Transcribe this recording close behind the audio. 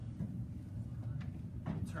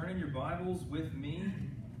turn in your Bibles with me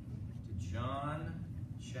to John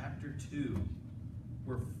chapter 2.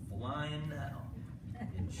 We're flying now.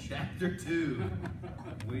 In chapter 2,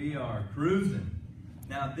 we are cruising.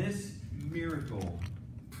 Now, this miracle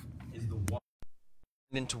is the water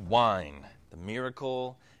into wine. The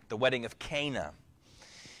miracle, the wedding of Cana.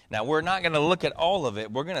 Now, we're not going to look at all of it.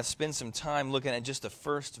 We're going to spend some time looking at just the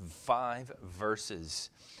first 5 verses.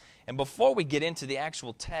 And before we get into the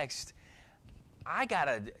actual text, I got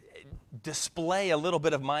to display a little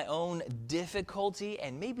bit of my own difficulty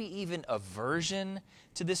and maybe even aversion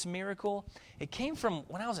to this miracle. It came from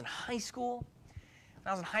when I was in high school. When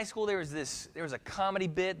I was in high school, there was a comedy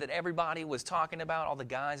bit that everybody was talking about, all the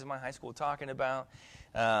guys in my high school were talking about.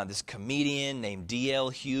 This comedian named D.L.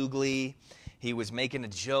 Hughley, he was making a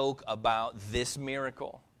joke about this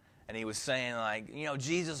miracle. And he was saying, like,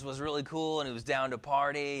 Jesus was really cool and he was down to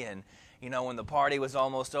party. And, when the party was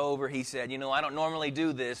almost over, he said, I don't normally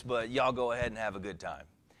do this, but y'all go ahead and have a good time.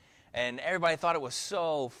 And everybody thought it was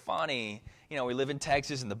so funny. We live in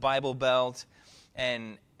Texas in the Bible Belt.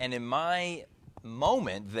 And in my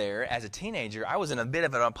moment there as a teenager, I was in a bit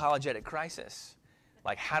of an apologetic crisis.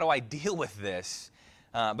 Like, how do I deal with this?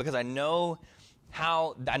 Because I know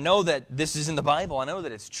that this is in the Bible. I know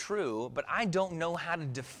that it's true, but I don't know how to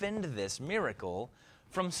defend this miracle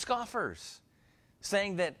from scoffers,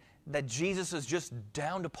 saying that Jesus is just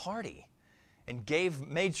down to party and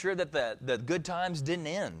made sure that the good times didn't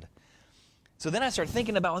end. So then I started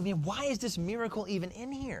thinking about, why is this miracle even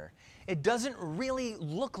in here? It doesn't really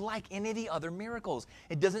look like any of the other miracles.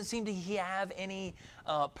 It doesn't seem to have any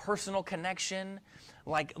personal connection,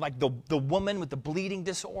 like the woman with the bleeding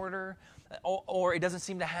disorder, or it doesn't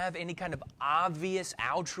seem to have any kind of obvious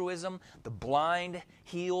altruism. The blind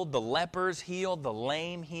healed, the lepers healed, the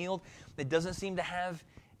lame healed. It doesn't seem to have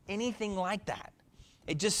anything like that.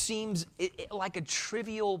 It just seems like a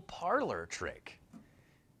trivial parlor trick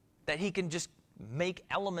that he can just make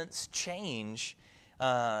elements change.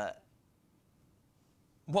 And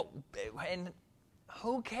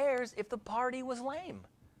who cares if the party was lame?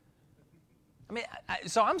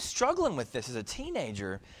 So I'm struggling with this as a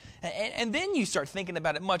teenager. And then you start thinking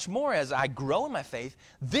about it much more as I grow in my faith.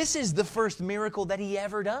 This is the first miracle that he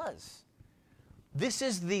ever does. This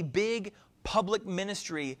is the big public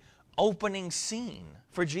ministry opening scene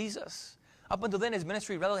for Jesus. Up until then, his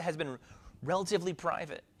ministry has been relatively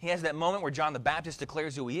private. He has that moment where John the Baptist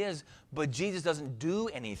declares who he is, but Jesus doesn't do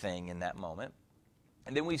anything in that moment.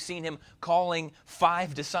 And then we've seen him calling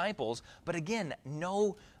 5 disciples, but again,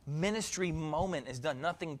 no ministry moment is done,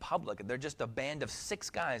 nothing public. They're just a band of 6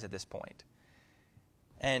 guys at this point.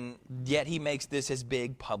 And yet he makes this his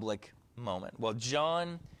big public moment. Well,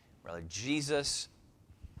 Jesus,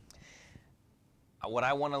 what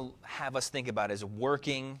I want to have us think about is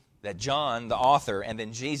working that John, the author, and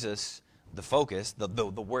then Jesus, the focus, the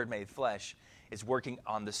Word made flesh, is working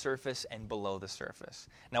on the surface and below the surface.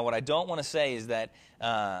 Now, what I don't want to say is that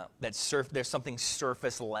there's something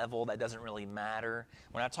surface level that doesn't really matter.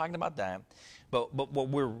 We're not talking about that. But what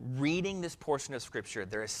we're reading this portion of Scripture,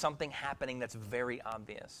 there is something happening that's very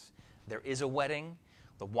obvious. There is a wedding.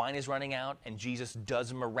 The wine is running out, and Jesus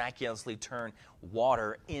does miraculously turn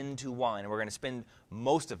water into wine. And we're going to spend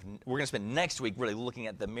next week really looking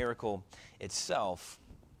at the miracle itself.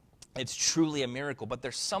 It's truly a miracle, but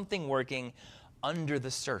there's something working under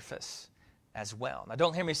the surface as well. Now,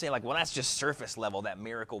 don't hear me say that's just surface level, that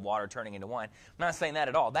miracle, water turning into wine. I'm not saying that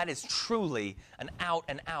at all. That is truly an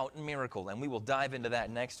out-and-out miracle, and we will dive into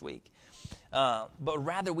that next week. But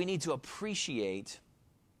rather, we need to appreciate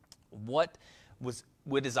what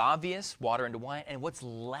is obvious, water into wine, and what's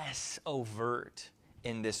less overt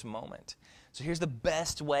in this moment. So here's the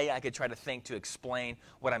best way I could try to think to explain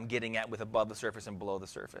what I'm getting at with above the surface and below the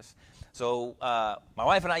surface. So my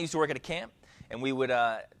wife and I used to work at a camp, and we would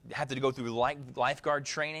have to go through lifeguard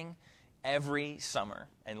training every summer.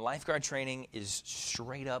 And lifeguard training is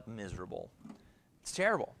straight up miserable. It's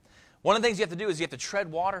terrible. One of the things you have to do is you have to tread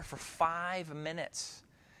water for 5 minutes.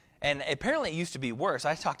 And apparently it used to be worse.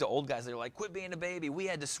 I talked to old guys, they were like, quit being a baby. We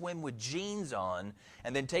had to swim with jeans on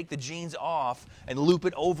and then take the jeans off and loop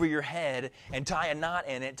it over your head and tie a knot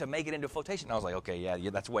in it to make it into flotation. And I was like, okay, yeah,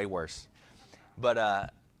 that's way worse.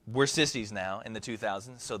 But we're sissies now in the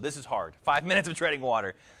 2000s, so this is hard. 5 minutes of treading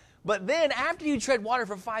water. But then after you tread water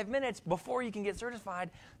for 5 minutes, before you can get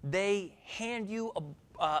certified, they hand you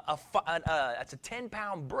it's a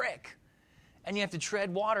 10-pound brick. And you have to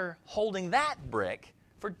tread water holding that brick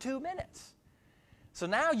for 2 minutes. So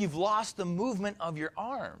now you've lost the movement of your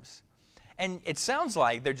arms. And it sounds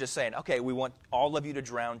like they're just saying, okay, we want all of you to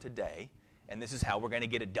drown today, and this is how we're going to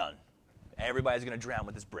get it done. Everybody's going to drown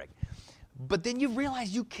with this brick. But then you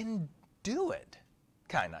realize you can do it,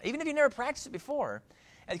 kind of, even if you never practiced it before.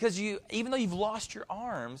 And because even though you've lost your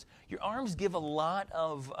arms give a lot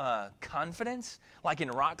of confidence, like in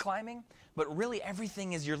rock climbing, but really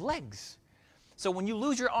everything is your legs. So when you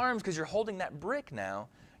lose your arms because you're holding that brick now,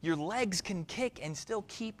 your legs can kick and still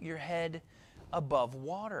keep your head above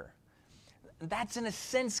water. That's in a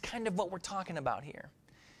sense kind of what we're talking about here.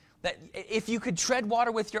 That if you could tread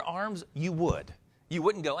water with your arms, you would. You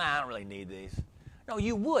wouldn't go, I don't really need these. No,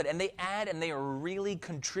 you would, and they add, and they are really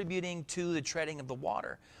contributing to the treading of the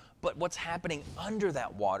water. But what's happening under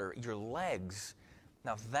that water, your legs,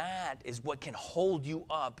 now that is what can hold you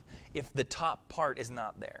up if the top part is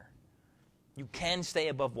not there. You can stay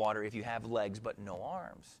above water if you have legs but no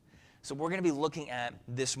arms. So we're going to be looking at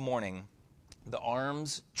this morning the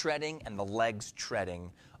arms treading and the legs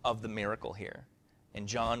treading of the miracle here in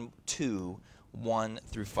John 2, 1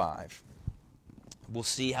 through 5. We'll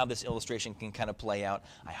see how this illustration can kind of play out.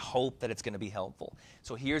 I hope that it's going to be helpful.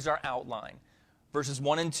 So here's our outline. Verses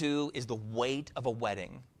 1 and 2 is the weight of a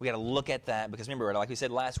wedding. We got to look at that because remember, like we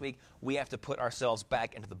said last week, we have to put ourselves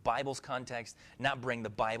back into the Bible's context, not bring the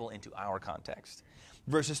Bible into our context.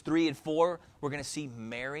 Verses 3 and 4, we're going to see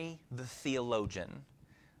Mary the theologian.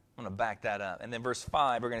 I'm going to back that up. And then verse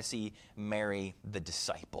 5, we're going to see Mary the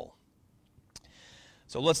disciple.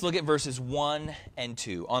 So let's look at verses 1 and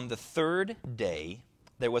 2. On the third day,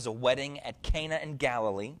 there was a wedding at Cana in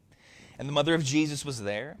Galilee, and the mother of Jesus was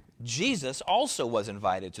there. Jesus also was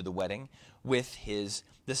invited to the wedding with his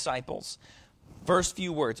disciples. First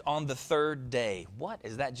few words, on the third day. What?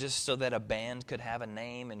 Is that just so that a band could have a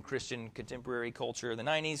name in Christian contemporary culture in the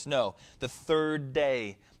 90s? No, the third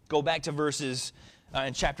day. Go back to verses,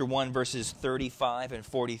 in chapter 1, verses 35 and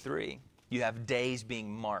 43. You have days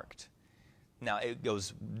being marked. Now, it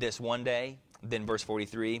goes this one day, then verse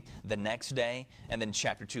 43, the next day, and then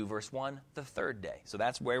chapter 2, verse 1, the third day. So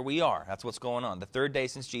that's where we are. That's what's going on. The third day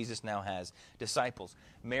since Jesus now has disciples.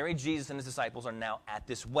 Mary, Jesus, and his disciples are now at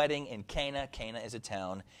this wedding in Cana. Cana is a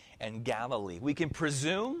town in Galilee. We can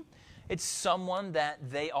presume it's someone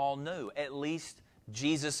that they all knew. At least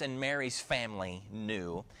Jesus and Mary's family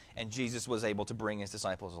knew, and Jesus was able to bring his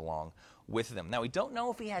disciples along with them. Now, we don't know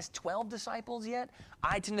if he has 12 disciples yet.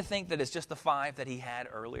 I tend to think that it's just the 5 that he had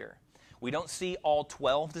earlier. We don't see all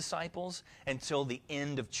 12 disciples until the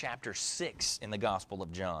end of chapter 6 in the Gospel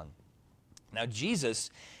of John. Now, Jesus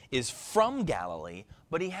is from Galilee,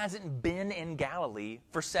 but he hasn't been in Galilee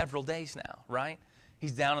for several days now, right?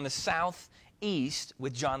 He's down in the southeast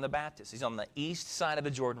with John the Baptist. He's on the east side of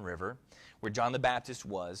the Jordan River, where John the Baptist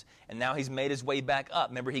was, and now he's made his way back up.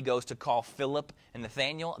 Remember, he goes to call Philip and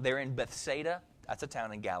Nathanael. They're in Bethsaida. That's a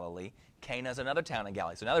town in Galilee. Cana is another town in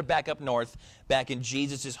Galilee. So now they're back up north, back in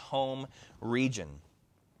Jesus' home region.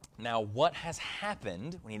 Now, what has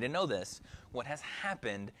happened, we need to know this, what has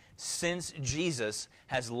happened since Jesus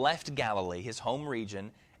has left Galilee, his home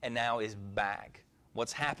region, and now is back?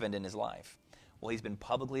 What's happened in his life? Well, he's been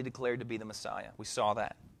publicly declared to be the Messiah. We saw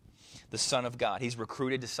that. The Son of God. He's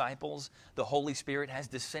recruited disciples. The Holy Spirit has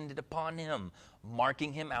descended upon him,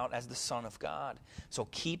 marking him out as the Son of God. So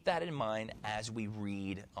keep that in mind as we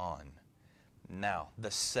read on. Now, the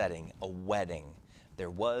setting, a wedding. There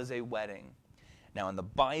was a wedding. Now, in the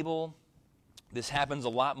Bible, this happens a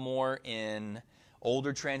lot more in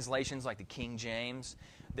older translations like the King James.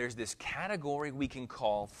 There's this category we can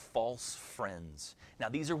call false friends. Now,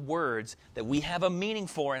 these are words that we have a meaning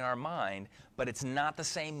for in our mind, but it's not the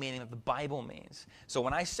same meaning that the Bible means. So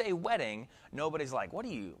when I say wedding, nobody's like,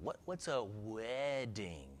 what's a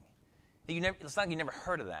wedding? It's not like you never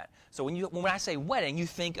heard of that. So when I say wedding, you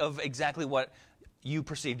think of exactly what you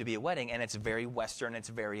perceive to be a wedding, and it's very Western, it's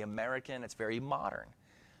very American, it's very modern.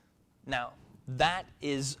 Now, that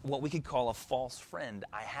is what we could call a false friend.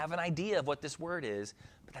 I have an idea of what this word is,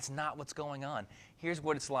 but that's not what's going on. Here's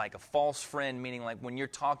what it's like. A false friend, meaning like when you're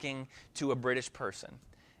talking to a British person,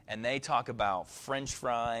 and they talk about French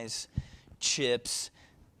fries, chips,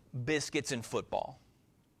 biscuits, and football.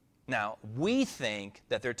 Now, we think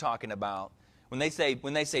that they're talking about, when they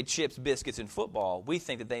say chips, biscuits, and football, we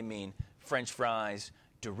think that they mean French fries,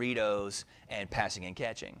 Doritos, and passing and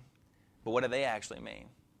catching. But what do they actually mean?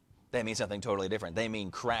 They mean something totally different. They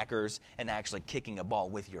mean crackers and actually kicking a ball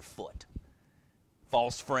with your foot.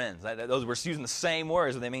 False friends. Those we're using the same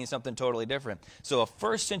words, but they mean something totally different. So a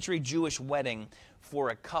first century Jewish wedding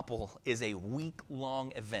for a couple is a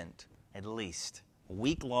week-long event, at least. A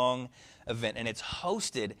week-long event. And it's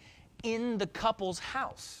hosted in the couple's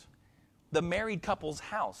house, the married couple's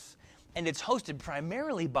house. And it's hosted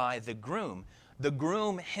primarily by the groom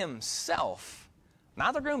himself,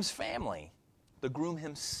 not the groom's family. The groom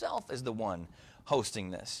himself is the one hosting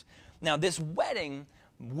this. Now, this wedding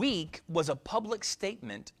week was a public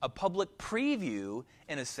statement, a public preview,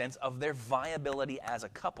 in a sense, of their viability as a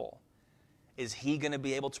couple. Is he going to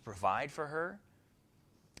be able to provide for her?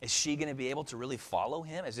 Is she going to be able to really follow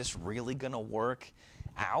him? Is this really going to work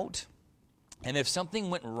out? And if something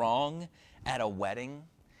went wrong at a wedding,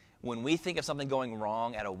 when we think of something going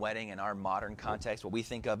wrong at a wedding in our modern context, what we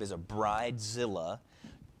think of is a bridezilla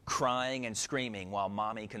crying and screaming while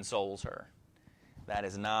mommy consoles her. That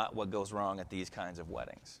is not what goes wrong at these kinds of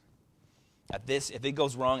weddings. If it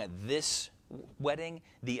goes wrong at this wedding,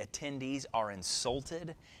 the attendees are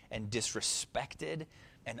insulted and disrespected,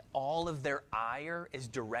 and all of their ire is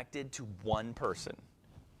directed to one person,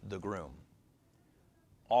 the groom.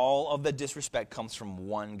 All of the disrespect comes from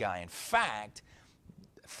one guy. In fact,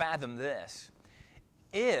 fathom this.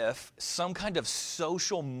 If some kind of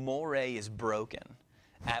social mores is broken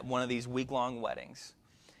at one of these week-long weddings,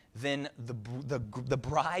 then the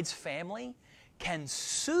bride's family can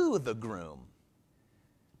sue the groom.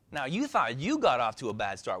 Now, you thought you got off to a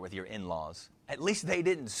bad start with your in-laws. At least they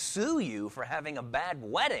didn't sue you for having a bad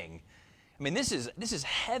wedding. I mean, this is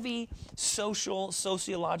heavy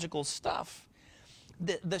sociological stuff.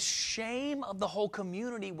 The shame of the whole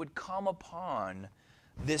community would come upon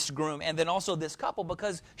this groom and then also this couple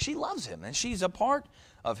because she loves him and she's a part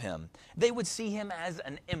of him. They would see him as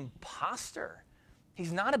an imposter.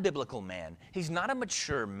 He's not a biblical man. He's not a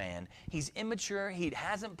mature man. He's immature. He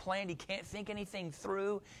hasn't planned. He can't think anything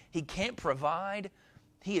through. He can't provide.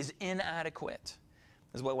 He is inadequate,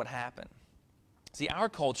 is what would happen. See, our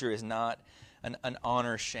culture is not an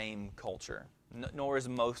honor-shame culture, nor is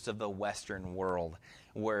most of the Western world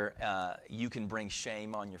where you can bring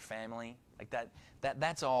shame on your family. Like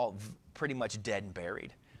that's all pretty much dead and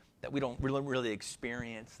buried. That we don't really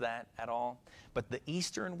experience that at all. But the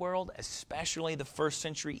Eastern world, especially the first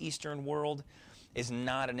century Eastern world, is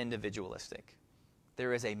not an individualistic.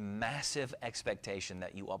 There is a massive expectation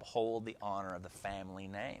that you uphold the honor of the family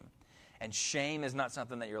name. And shame is not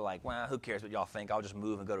something that you're like, well, who cares what y'all think? I'll just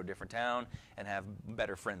move and go to a different town and have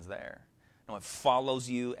better friends there. No, it follows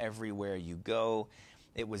you everywhere you go.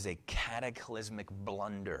 It was a cataclysmic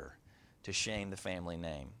blunder to shame the family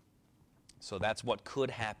name. So that's what could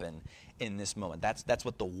happen in this moment. That's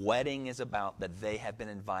what the wedding is about that they have been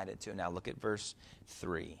invited to. Now look at verse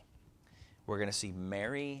 3. We're going to see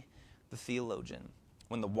Mary, the theologian.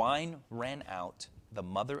 When the wine ran out, the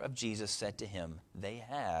mother of Jesus said to him, "They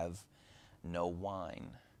have no wine."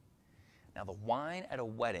 Now the wine at a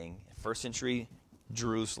wedding, first century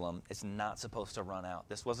Jerusalem, is not supposed to run out.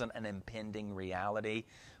 This wasn't an impending reality.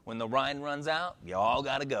 When the wine runs out, you all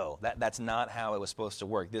got to go. That's not how it was supposed to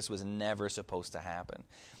work. This was never supposed to happen.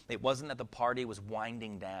 It wasn't that the party was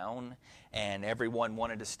winding down and everyone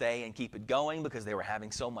wanted to stay and keep it going because they were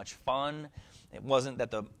having so much fun. It wasn't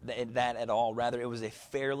that at all. Rather, it was a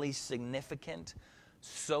fairly significant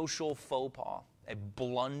social faux pas, a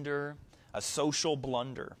blunder, a social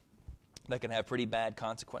blunder that can have pretty bad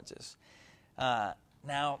consequences.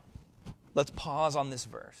 Now, let's pause on this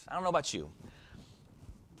verse. I don't know about you,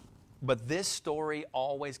 but this story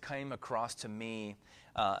always came across to me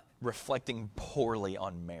reflecting poorly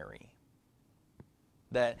on Mary.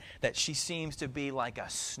 That she seems to be like a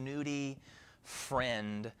snooty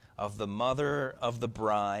friend of the mother of the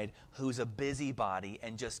bride who's a busybody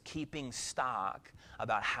and just keeping stock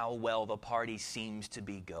about how well the party seems to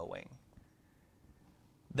be going.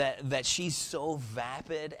 That she's so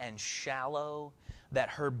vapid and shallow that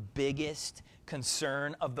her biggest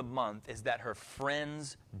concern of the month is that her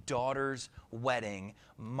friend's daughter's wedding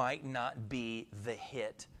might not be the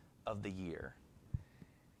hit of the year.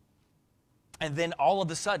 And then all of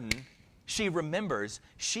a sudden, she remembers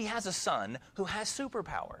she has a son who has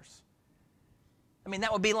superpowers. I mean,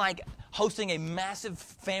 that would be like hosting a massive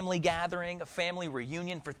family gathering, a family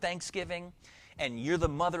reunion for Thanksgiving, and you're the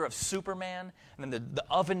mother of Superman, and then the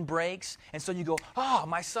oven breaks, and so you go,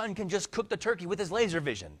 my son can just cook the turkey with his laser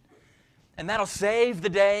vision. And that'll save the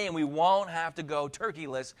day, and we won't have to go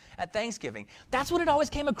turkeyless at Thanksgiving. That's what it always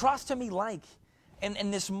came across to me like in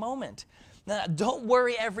this moment. Now, don't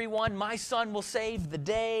worry, everyone. My son will save the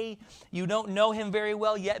day. You don't know him very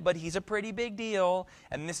well yet, but he's a pretty big deal,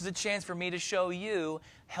 and this is a chance for me to show you,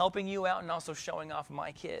 helping you out and also showing off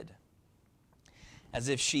my kid. As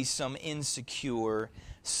if she's some insecure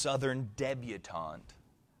Southern debutante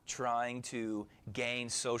trying to gain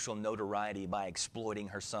social notoriety by exploiting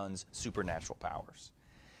her son's supernatural powers.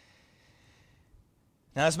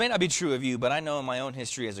 Now, this may not be true of you, but I know in my own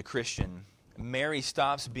history as a Christian, Mary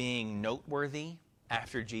stops being noteworthy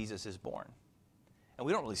after Jesus is born. And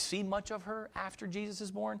we don't really see much of her after Jesus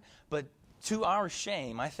is born, but to our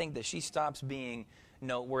shame, I think that she stops being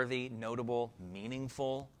noteworthy, notable,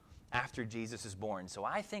 meaningful after Jesus is born. So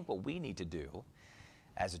I think what we need to do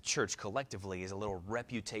as a church collectively is a little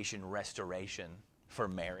reputation restoration for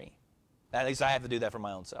Mary. At least I have to do that for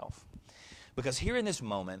my own self. Because here in this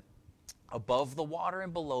moment, above the water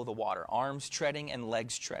and below the water, arms treading and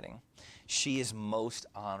legs treading, she is most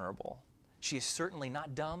honorable. She is certainly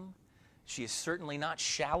not dumb. She is certainly not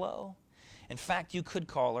shallow. In fact, you could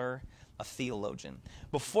call her a theologian.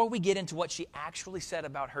 Before we get into what she actually said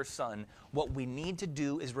about her son, what we need to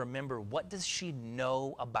do is remember, what does she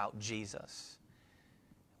know about Jesus?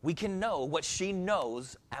 We can know what she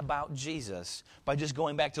knows about Jesus by just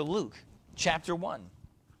going back to Luke chapter 1.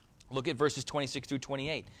 Look at verses 26 through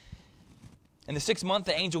 28. In the 6th month,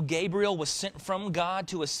 the angel Gabriel was sent from God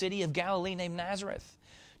to a city of Galilee named Nazareth,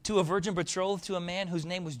 to a virgin betrothed to a man whose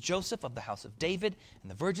name was Joseph of the house of David, and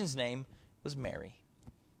the virgin's name was Mary.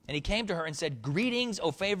 And he came to her and said, "Greetings,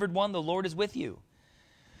 O favored one, the Lord is with you."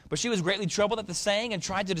 But she was greatly troubled at the saying and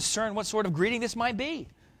tried to discern what sort of greeting this might be.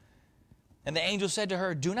 And the angel said to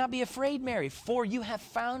her, "Do not be afraid, Mary, for you have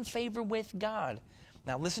found favor with God."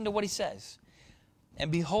 Now listen to what he says.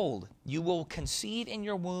 "And behold, you will conceive in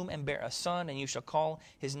your womb and bear a son, and you shall call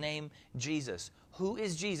his name Jesus." Who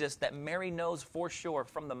is Jesus that Mary knows for sure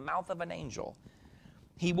from the mouth of an angel?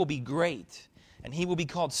 "He will be great, and he will be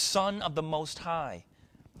called Son of the Most High.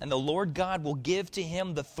 And the Lord God will give to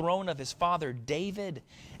him the throne of his father David,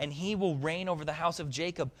 and he will reign over the house of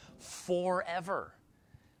Jacob forever.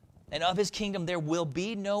 And of his kingdom there will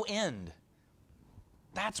be no end."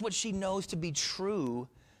 That's what she knows to be true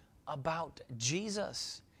about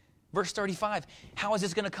Jesus. Verse 35, how is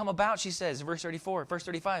this going to come about, she says. Verse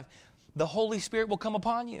 35, "The Holy Spirit will come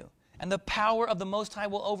upon you, and the power of the Most High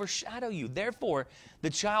will overshadow you. Therefore, the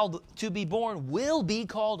child to be born will be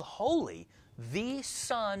called Holy, the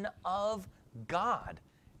Son of God."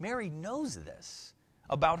 Mary knows this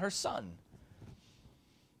about her son.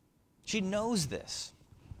 She knows this.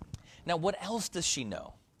 Now, what else does she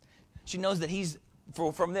know? She knows that he's,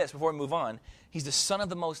 from this, before we move on, he's the Son of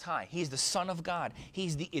the Most High. He's the Son of God.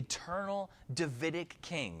 He's the eternal Davidic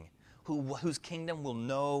king whose kingdom will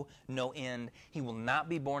know no end. He will not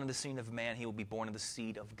be born of the seed of man. He will be born of the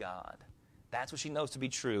seed of God. That's what she knows to be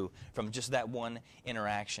true from just that one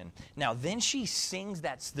interaction. Now, then she sings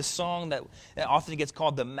the song that often gets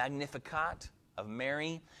called the Magnificat of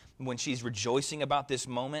Mary when she's rejoicing about this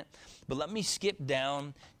moment. But let me skip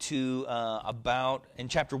down to about, in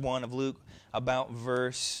chapter 1 of Luke, about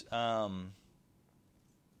verse, let's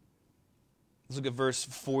look at verse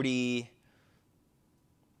 49.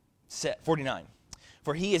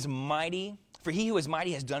 For he who is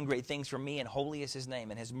mighty has done great things for me, and holy is his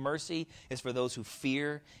name, and his mercy is for those who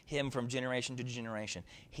fear him from generation to generation.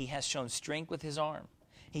 He has shown strength with his arm.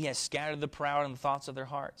 He has scattered the proud in the thoughts of their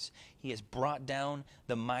hearts. He has brought down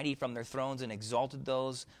the mighty from their thrones and exalted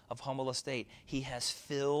those of humble estate. He has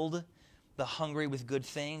filled the hungry with good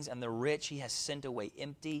things, and the rich he has sent away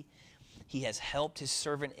empty. He has helped his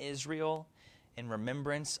servant Israel in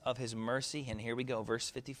remembrance of his mercy. And here we go, verse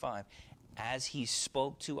 55. As he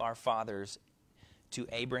spoke to our fathers, to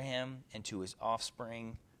Abraham and to his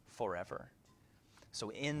offspring forever. So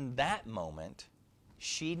in that moment,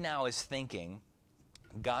 she now is thinking,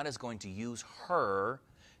 God is going to use her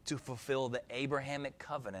to fulfill the Abrahamic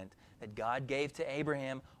covenant that God gave to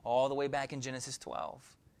Abraham all the way back in Genesis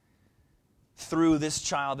 12. Through this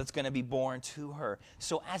child that's going to be born to her.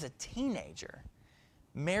 So as a teenager,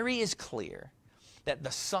 Mary is clear that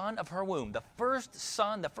the son of her womb, the first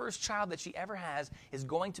son, the first child that she ever has, is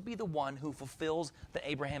going to be the one who fulfills the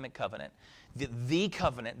Abrahamic covenant. The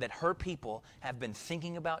covenant that her people have been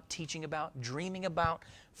thinking about, teaching about, dreaming about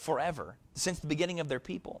forever, since the beginning of their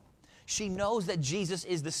people. She knows that Jesus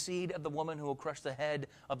is the seed of the woman who will crush the head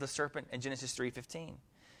of the serpent in Genesis 3:15.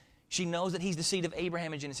 She knows that he's the seed of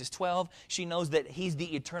Abraham in Genesis 12. She knows that he's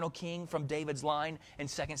the eternal king from David's line in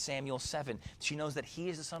 2 Samuel 7. She knows that he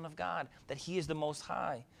is the Son of God, that he is the Most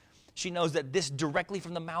High. She knows that this directly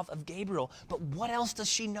from the mouth of Gabriel. But what else does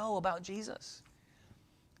she know about Jesus?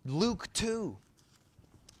 Luke 2.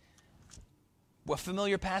 A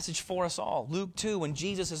familiar passage for us all. Luke 2, when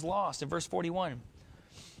Jesus is lost, in verse 41.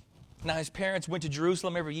 Now his parents went to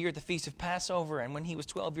Jerusalem every year at the feast of Passover, and when he was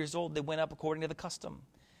 12 years old, they went up according to the custom.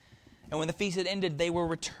 And when the feast had ended, they were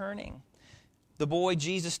returning. The boy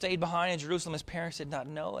Jesus stayed behind in Jerusalem. His parents did not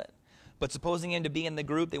know it. But supposing him to be in the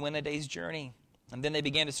group, they went a day's journey. And then they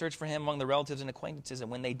began to search for him among the relatives and acquaintances.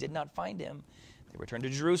 And when they did not find him, they returned to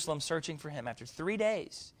Jerusalem searching for him. After 3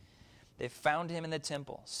 days, they found him in the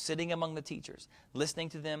temple, sitting among the teachers, listening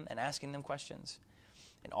to them and asking them questions.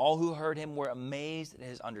 And all who heard him were amazed at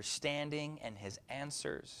his understanding and his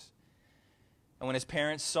answers. And when his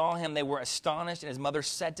parents saw him, they were astonished, and his mother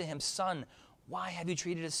said to him, Son, why have you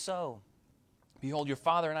treated us so? Behold, your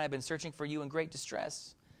father and I have been searching for you in great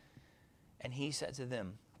distress. And he said to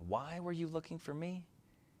them, Why were you looking for me?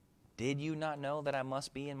 Did you not know that I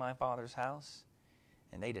must be in my father's house?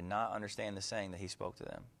 And they did not understand the saying that he spoke to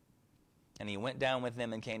them. And he went down with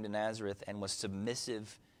them and came to Nazareth and was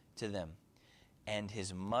submissive to them. And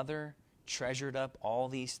his mother treasured up all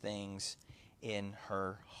these things in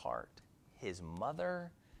her heart. His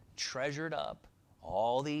mother treasured up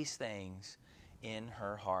all these things in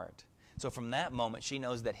her heart. So from that moment, she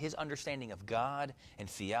knows that his understanding of God and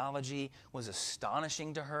theology was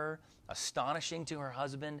astonishing to her, astonishing to her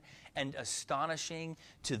husband, and astonishing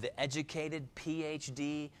to the educated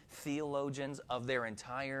PhD theologians of their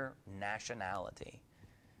entire nationality.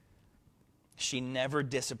 She never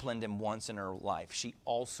disciplined him once in her life. She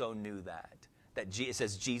also knew that it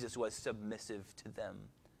says Jesus was submissive to them.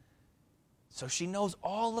 So she knows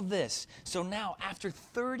all of this. So now, after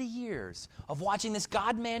 30 years of watching this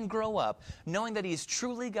God-man grow up, knowing that he is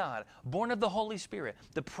truly God, born of the Holy Spirit,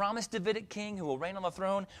 the promised Davidic king who will reign on the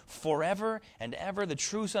throne forever and ever, the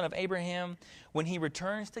true son of Abraham, when he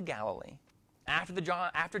returns to Galilee,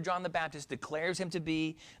 after John the Baptist declares him to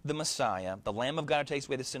be the Messiah, the Lamb of God who takes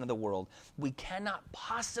away the sin of the world, we cannot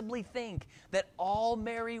possibly think that all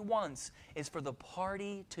Mary wants is for the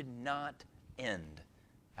party to not end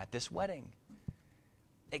at this wedding.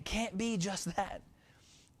 It can't be just that.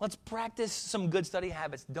 Let's practice some good study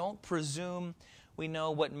habits. Don't presume we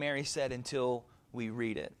know what Mary said until we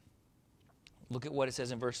read it. Look at what it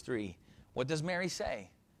says in verse 3. What does Mary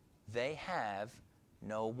say? They have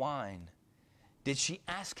no wine. Did she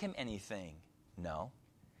ask him anything? No.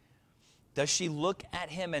 Does she look at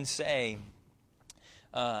him and say,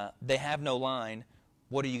 they have no wine,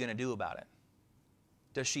 what are you going to do about it?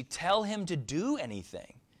 Does she tell him to do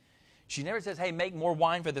anything? She never says, hey, make more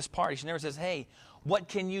wine for this party. She never says, hey, what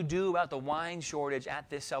can you do about the wine shortage at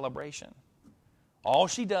this celebration? All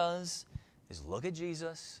she does is look at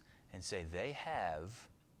Jesus and say, they have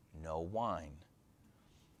no wine.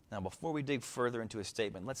 Now, before we dig further into his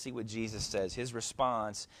statement, let's see what Jesus says. His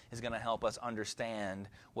response is going to help us understand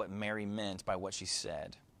what Mary meant by what she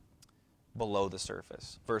said below the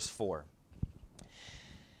surface. Verse 4.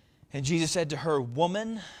 And Jesus said to her,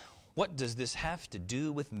 Woman, what does this have to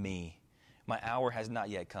do with me? My hour has not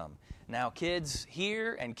yet come. Now, kids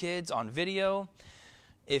here and kids on video,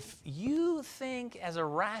 if you think as a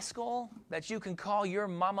rascal that you can call your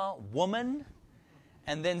mama woman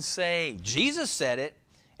and then say, Jesus said it,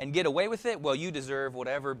 and get away with it, well, you deserve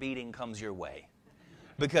whatever beating comes your way.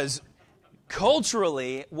 Because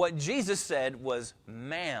culturally, what Jesus said was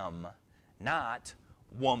ma'am, not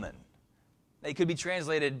woman. They could be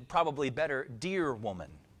translated probably better, dear woman.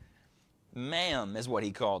 Ma'am is what he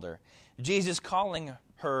called her. Jesus calling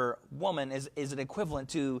her woman is an equivalent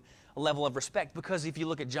to a level of respect, because if you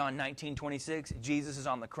look at John 19:26, Jesus is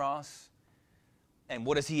on the cross. And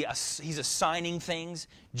what is he? He's assigning things.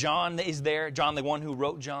 John is there, John the one who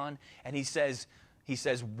wrote John, and he says,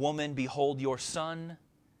 woman, behold your son,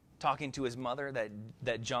 talking to his mother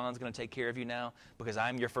that John's going to take care of you now because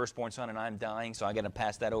I'm your firstborn son and I'm dying, so I got to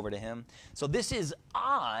pass that over to him. So this is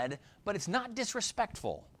odd, but it's not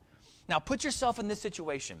disrespectful. Now put yourself in this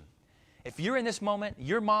situation. If you're in this moment,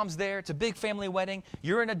 your mom's there, it's a big family wedding,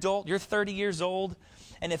 you're an adult, you're 30 years old,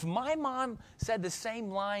 and if my mom said the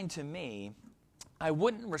same line to me, I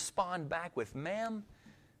wouldn't respond back with, ma'am,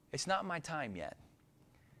 it's not my time yet.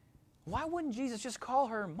 Why wouldn't Jesus just call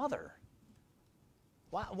her mother?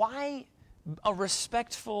 Why a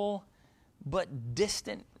respectful but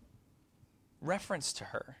distant reference to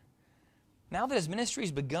her? Now that his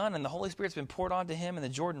ministry's begun and the Holy Spirit's been poured onto him in the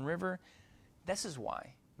Jordan River, this is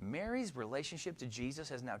why. Mary's relationship to Jesus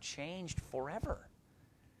has now changed forever.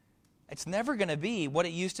 It's never going to be what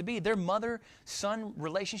it used to be. Their mother-son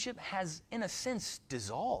relationship has, in a sense,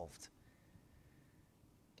 dissolved.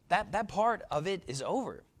 That part of it is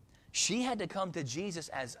over. She had to come to Jesus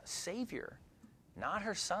as Savior, not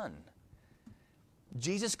her son.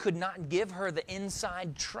 Jesus could not give her the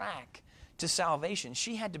inside track to salvation.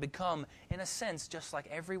 She had to become, in a sense, just like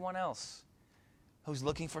everyone else who's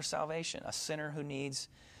looking for salvation, a sinner who needs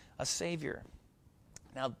a Savior.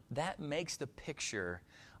 Now, that makes the picture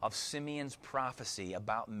of Simeon's prophecy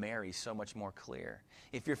about Mary so much more clear.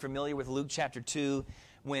 If you're familiar with Luke chapter 2,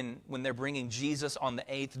 when they're bringing Jesus on the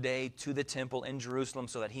 8th day to the temple in Jerusalem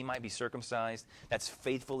so that he might be circumcised, that's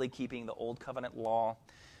faithfully keeping the old covenant law.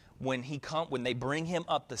 When they bring him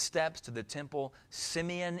up the steps to the temple,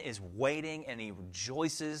 Simeon is waiting and he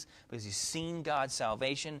rejoices because he's seen God's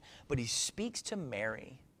salvation, but he speaks to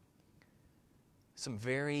Mary some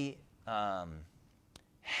very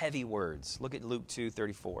heavy words. Look at Luke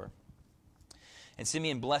 2:34. And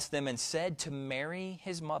Simeon blessed them and said to Mary,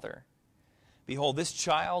 his mother, Behold, this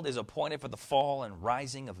child is appointed for the fall and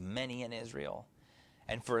rising of many in Israel,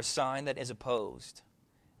 and for a sign that is opposed.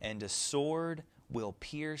 And a sword will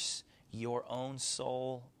pierce your own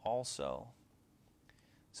soul also,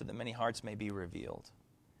 so that many hearts may be revealed.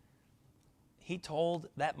 He told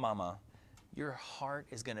that mama, your heart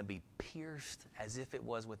is going to be pierced as if it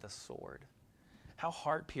was with a sword. How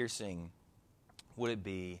heart-piercing would it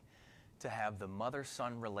be to have the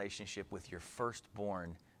mother-son relationship with your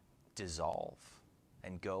firstborn dissolve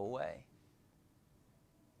and go away?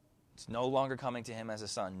 It's no longer coming to him as a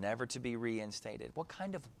son, never to be reinstated. What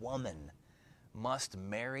kind of woman must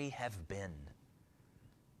Mary have been?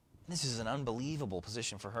 This is an unbelievable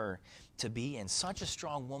position for her to be in. Such a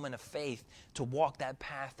strong woman of faith to walk that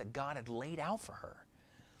path that God had laid out for her.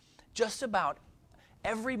 Just about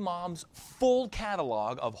every mom's full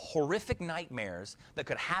catalog of horrific nightmares that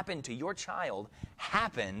could happen to your child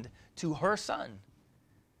happened to her son.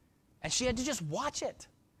 And she had to just watch it.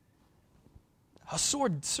 A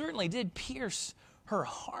sword certainly did pierce her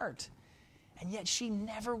heart, and yet she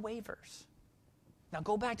never wavers. Now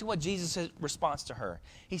go back to what Jesus' response to her.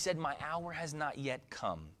 He said, my hour has not yet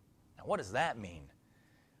come. Now what does that mean?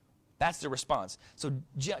 That's the response. So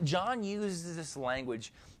John uses this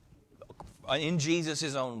language in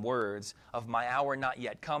Jesus' own words of my hour not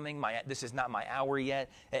yet coming, this is not my hour yet.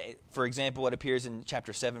 For example, it appears in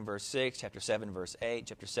chapter 7, verse 6, chapter 7, verse 8,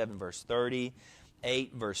 chapter 7, verse 30,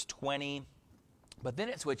 8, verse 20. But then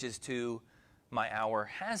it switches to my hour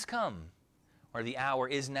has come, or the hour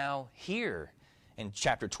is now here. In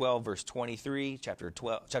chapter 12, verse 23, chapter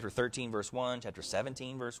 13, verse 1, chapter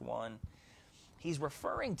 17, verse 1. He's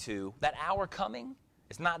referring to that hour coming.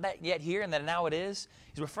 It's not that yet here and that now it is.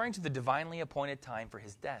 He's referring to the divinely appointed time for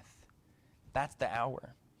his death. That's the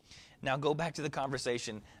hour. Now go back to the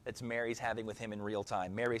conversation that Mary's having with him in real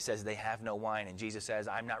time. Mary says they have no wine, and Jesus says,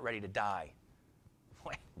 I'm not ready to die.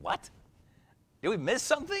 Wait, what? Did we miss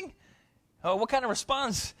something? Oh, what kind of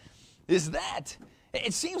response is that?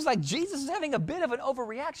 It seems like Jesus is having a bit of an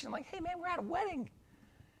overreaction. Like, hey man, we're at a wedding.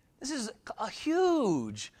 This is a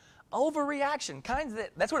huge overreaction.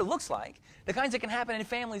 That's what it looks like. The kinds that can happen in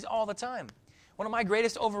families all the time. One of my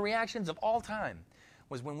greatest overreactions of all time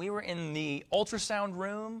was when we were in the ultrasound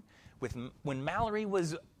room when Mallory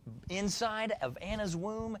was inside of Anna's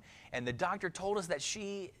womb, and the doctor told us that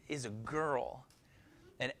she is a girl.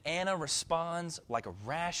 And Anna responds like a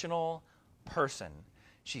rational person.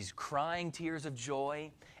 She's crying tears of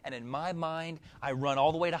joy. And in my mind, I run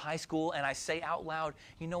all the way to high school and I say out loud,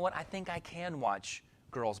 you know what, I think I can watch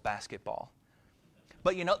girls basketball.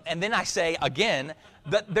 But and then I say again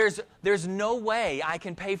that there's no way I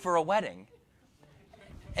can pay for a wedding.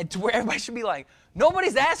 And to where everybody should be like,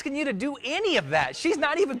 nobody's asking you to do any of that. She's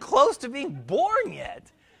not even close to being born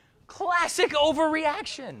yet. Classic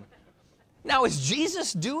overreaction. Now, is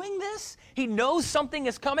Jesus doing this? He knows something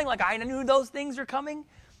is coming, like I knew those things are coming.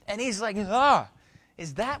 And he's like,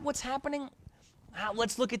 is that what's happening?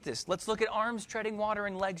 Let's look at this. Let's look at arms treading water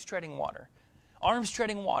and legs treading water. Arms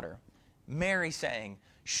treading water. Mary saying,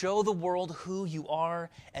 show the world who you are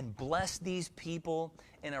and bless these people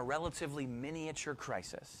in a relatively miniature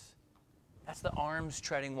crisis. That's the arms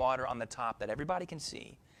treading water on the top that everybody can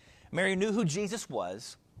see. Mary knew who Jesus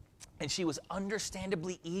was, and she was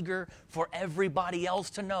understandably eager for everybody else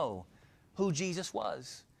to know who Jesus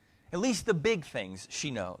was. At least the big things she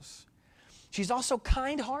knows. She's also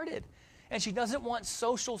kind-hearted, and she doesn't want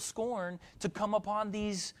social scorn to come upon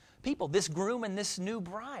these people, this groom and this new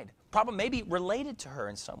bride, probably maybe related to her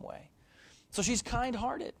in some way. So she's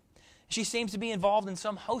kind-hearted. She seems to be involved in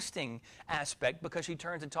some hosting aspect because she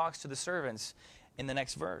turns and talks to the servants in the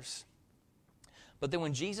next verse. But then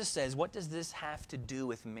when Jesus says, what does this have to do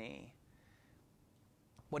with me?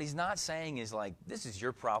 What he's not saying is like, this is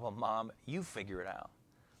your problem, Mom. You figure it out.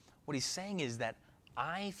 What he's saying is that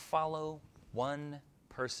I follow one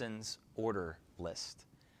person's order list.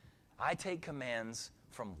 I take commands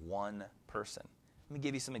from one person. Let me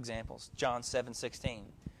give you some examples. John 7:16.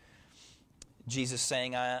 Jesus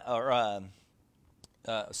saying,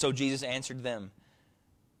 so Jesus answered them,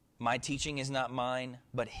 my teaching is not mine,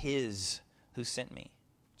 but his who sent me.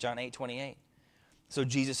 John 8:28. So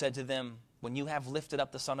Jesus said to them, when you have lifted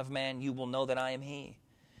up the Son of Man, you will know that I am he,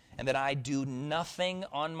 and that I do nothing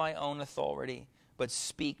on my own authority, but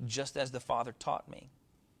speak just as the Father taught me.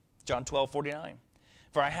 John 12:49.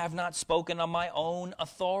 For I have not spoken on my own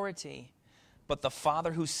authority, but the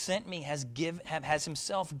Father who sent me has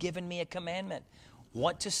himself given me a commandment,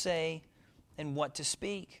 what to say and what to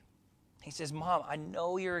speak. He says, Mom, I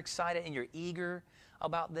know you're excited and you're eager.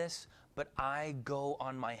 about this, but I go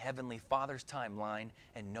on my Heavenly Father's timeline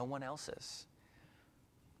and no one else's.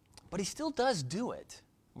 But he still does do it.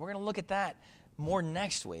 We're going to look at that more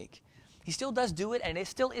next week. He still does do it, and it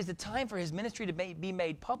still is the time for his ministry to be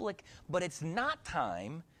made public, but it's not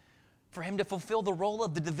time for him to fulfill the role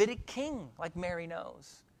of the Davidic king, like Mary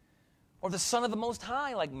knows, or the Son of the Most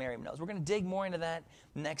High, like Mary knows. We're going to dig more into that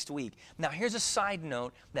next week. Now, here's a side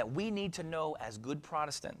note that we need to know as good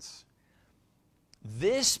Protestants.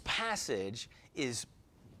 This passage is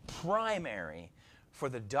primary for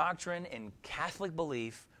the doctrine in Catholic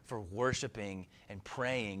belief for worshiping and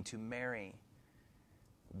praying to Mary.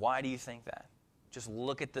 Why do you think that? Just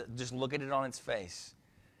look at it on its face.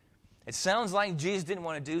 It sounds like Jesus didn't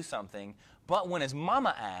want to do something, but when his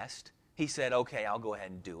mama asked, he said, okay, I'll go ahead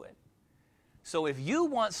and do it. So if you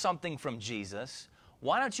want something from Jesus,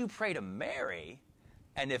 why don't you pray to Mary?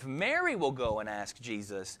 And if Mary will go and ask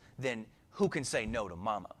Jesus, then who can say no to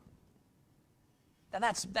mama? Now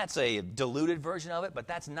that's a diluted version of it, but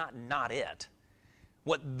that's not it.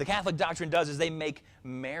 What the Catholic doctrine does is they make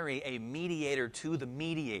Mary a mediator to the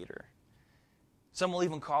mediator. Some will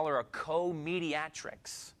even call her a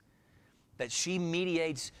co-mediatrix, that she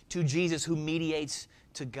mediates to Jesus who mediates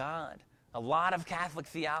to God. A lot of Catholic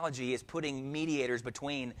theology is putting mediators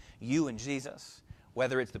between you and Jesus,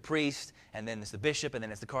 whether it's the priest, and then it's the bishop, and then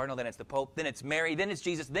it's the cardinal, then it's the pope, then it's Mary, then it's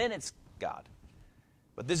Jesus, then it's God.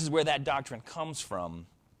 But this is where that doctrine comes from.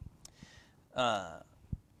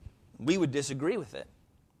 We would disagree with it,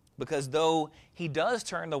 because though he does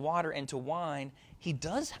turn the water into wine, he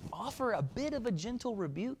does offer a bit of a gentle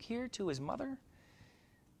rebuke here to his mother,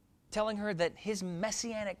 telling her that his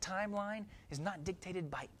messianic timeline is not dictated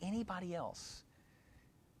by anybody else.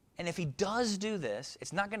 And if he does do this,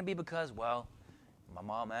 it's not going to be because, well, my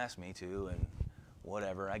mom asked me to, and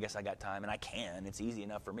whatever, I guess I got time, and I can. It's easy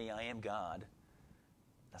enough for me. I am God.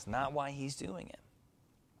 That's not why he's doing it.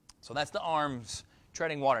 So that's the arms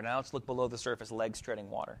treading water. Now let's look below the surface, legs treading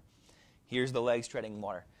water. Here's the legs treading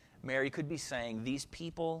water. Mary could be saying, these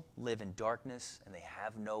people live in darkness and they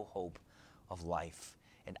have no hope of life.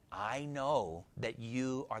 And I know that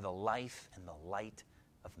you are the life and the light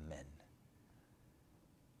of men.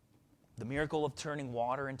 The miracle of turning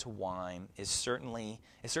water into wine certainly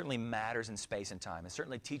matters in space and time. It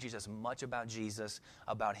certainly teaches us much about Jesus,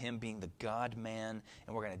 about him being the God-man,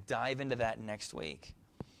 and we're going to dive into that next week.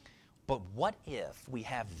 But what if we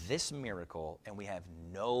have this miracle and we have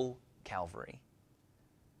no Calvary?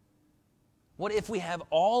 What if we have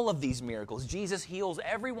all of these miracles? Jesus heals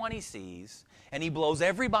everyone he sees, and he blows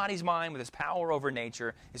everybody's mind with his power over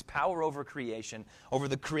nature, his power over creation, over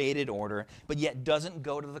the created order, but yet doesn't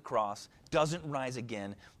go to the cross, doesn't rise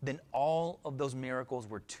again. Then all of those miracles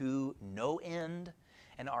were to no end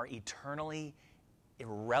and are eternally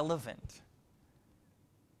irrelevant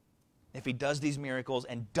if he does these miracles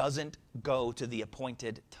and doesn't go to the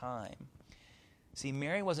appointed time. See,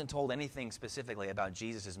 Mary wasn't told anything specifically about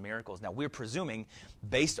Jesus' miracles. Now, we're presuming,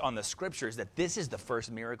 based on the scriptures, that this is the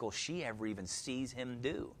first miracle she ever even sees him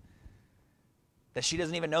do. That she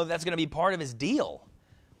doesn't even know that's going to be part of his deal.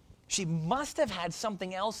 She must have had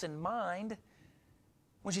something else in mind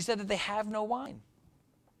when she said that they have no wine.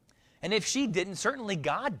 And if she didn't, certainly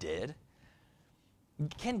God did.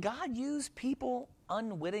 Can God use people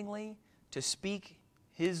unwittingly to speak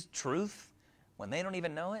his truth when they don't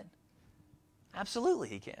even know it? Absolutely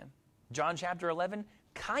he can. John chapter 11,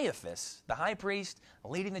 Caiaphas, the high priest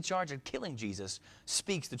leading the charge of killing Jesus,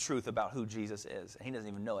 speaks the truth about who Jesus is. And he doesn't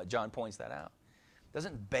even know it. John points that out.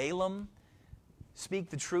 Doesn't Balaam speak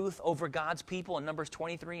the truth over God's people in Numbers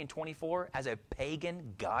 23 and 24 as a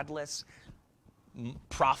pagan, godless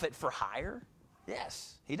prophet for hire?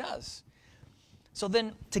 Yes, he does. So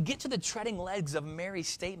then, to get to the treading legs of Mary's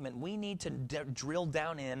statement, we need to drill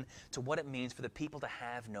down in to what it means for the people to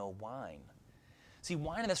have no wine. See,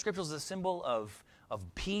 wine in the scriptures is a symbol of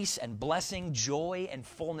peace and blessing, joy and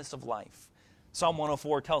fullness of life. Psalm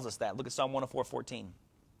 104 tells us that. Look at Psalm 104:14.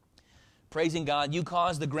 Praising God, you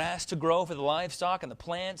cause the grass to grow for the livestock and the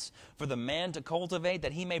plants for the man to cultivate,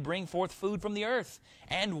 that he may bring forth food from the earth,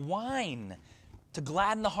 and wine to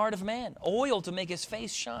gladden the heart of man, oil to make his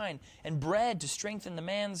face shine, and bread to strengthen the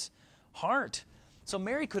man's heart. So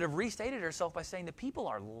Mary could have restated herself by saying the people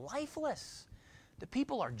are lifeless. The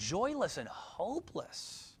people are joyless and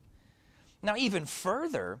hopeless. Now, even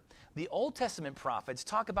further, the Old Testament prophets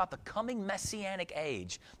talk about the coming messianic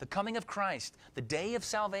age, the coming of Christ, the day of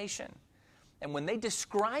salvation. And when they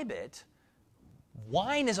describe it,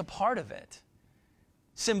 wine is a part of it.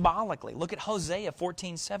 Symbolically, look at Hosea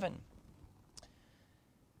 14:7.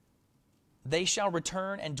 They shall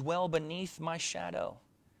return and dwell beneath my shadow.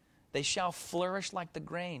 They shall flourish like the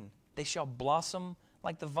grain. They shall blossom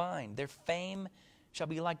like the vine. Their fame shall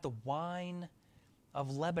be like the wine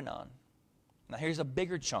of Lebanon. Now here's a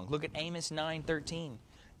bigger chunk. Look at Amos 9:13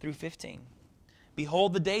 through 15.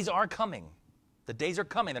 Behold, the days are coming. The days are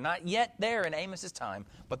coming. They're not yet there in Amos's time,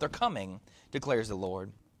 but they're coming, declares the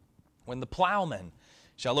Lord, when the plowman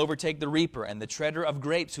shall overtake the reaper and the treader of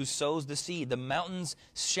grapes who sows the seed. The mountains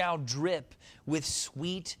shall drip with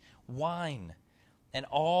sweet wine, and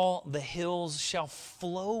all the hills shall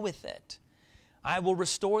flow with it. I will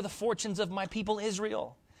restore the fortunes of my people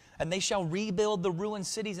Israel, and they shall rebuild the ruined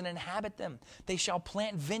cities and inhabit them. They shall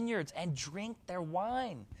plant vineyards and drink their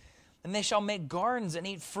wine. And they shall make gardens and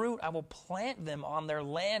eat fruit. I will plant them on their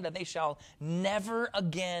land, and they shall never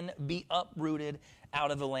again be uprooted out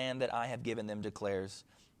of the land that I have given them, declares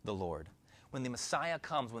the Lord. When the Messiah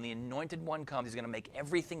comes, when the Anointed One comes, he's going to make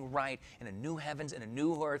everything right in a new heavens, in a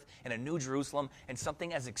new earth, in a new Jerusalem, and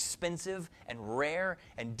something as expensive and rare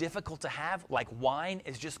and difficult to have, like wine,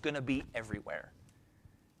 is just going to be everywhere.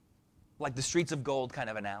 Like the streets of gold kind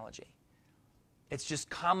of analogy. It's just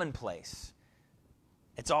commonplace.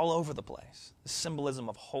 It's all over the place. The symbolism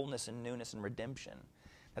of wholeness and newness and redemption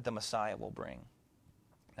that the Messiah will bring.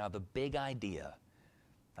 Now the big idea,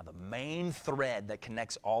 now the main thread that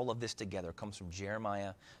connects all of this together comes from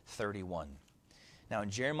Jeremiah 31. Now in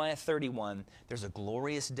Jeremiah 31, there's a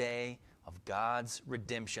glorious day of God's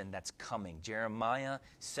redemption that's coming. Jeremiah,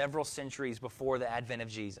 several centuries before the advent of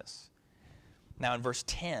Jesus. Now in verse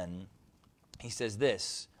 10, he says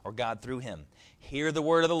this, or God through him, "Hear the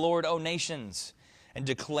word of the Lord, O nations, and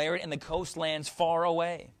declare it in the coastlands far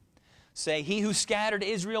away. Say, he who scattered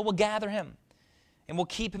Israel will gather him, and will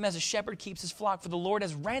keep him as a shepherd keeps his flock. For the Lord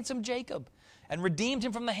has ransomed Jacob, and redeemed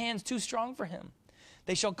him from the hands too strong for him.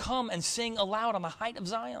 They shall come and sing aloud on the height of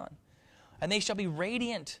Zion, and they shall be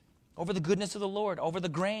radiant over the goodness of the Lord, over the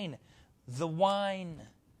grain, the wine,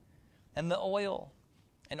 and the oil,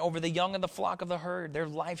 and over the young of the flock of the herd. Their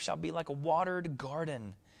life shall be like a watered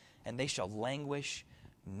garden, and they shall languish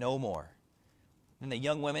no more. Then the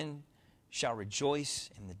young women shall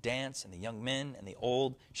rejoice in the dance, and the young men and the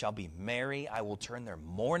old shall be merry. I will turn their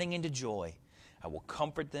mourning into joy. I will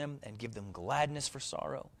comfort them and give them gladness for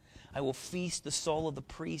sorrow. I will feast the soul of the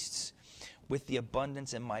priests with the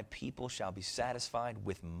abundance, and my people shall be satisfied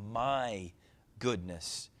with my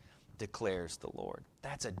goodness, declares the Lord."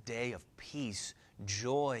 That's a day of peace,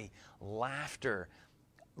 joy, laughter,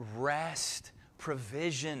 rest,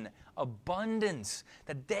 provision, abundance.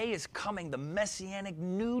 The day is coming, the messianic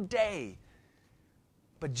new day.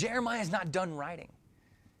 But Jeremiah is not done writing.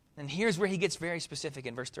 And here's where he gets very specific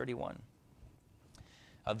in verse 31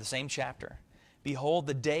 of the same chapter. "Behold,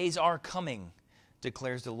 the days are coming,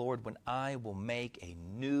 declares the Lord, when I will make a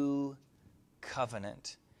new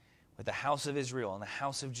covenant with the house of Israel and the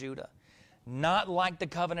house of Judah. Not like the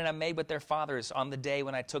covenant I made with their fathers on the day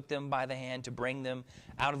when I took them by the hand to bring them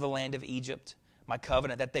out of the land of Egypt. My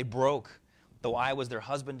covenant that they broke, though I was their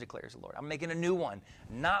husband, declares the Lord. I'm making a new one,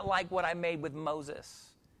 not like what I made with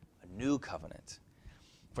Moses, a new covenant.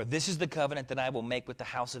 For this is the covenant that I will make with the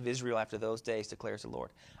house of Israel after those days, declares the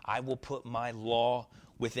Lord. I will put my law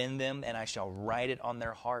within them, and I shall write it on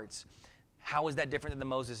their hearts." How is that different than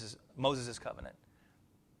Moses' covenant?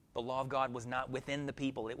 The law of God was not within the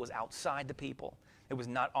people. It was outside the people. It was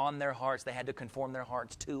not on their hearts. They had to conform their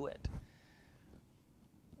hearts to it.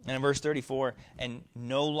 And in verse 34, "And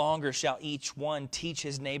no longer shall each one teach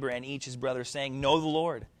his neighbor and each his brother, saying, Know the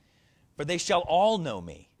Lord, for they shall all know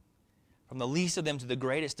me, from the least of them to the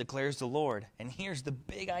greatest, declares the Lord." And here's the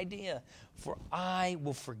big idea. "For I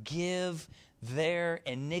will forgive their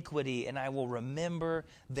iniquity, and I will remember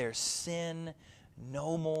their sin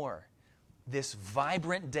no more." This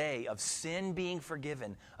vibrant day of sin being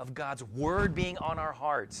forgiven, of God's word being on our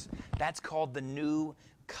hearts, that's called the new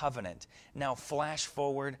covenant. Now flash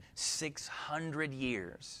forward 600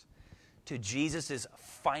 years to Jesus'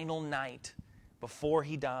 final night before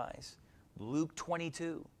he dies. Luke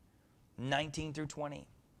 22, 19 through 20.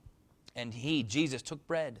 "And he, Jesus, took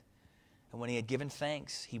bread, and when he had given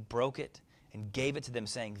thanks, he broke it and gave it to them,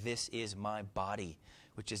 saying, This is my body,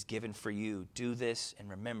 which is given for you. Do this in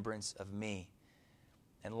remembrance of me.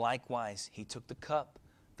 And likewise, he took the cup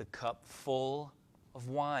full of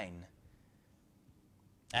wine,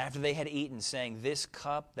 after they had eaten, saying, This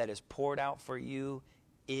cup that is poured out for you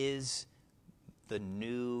is the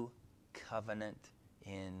new covenant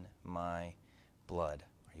in my blood."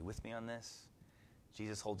 Are you with me on this?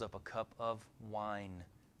 Jesus holds up a cup of wine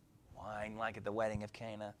like at the wedding of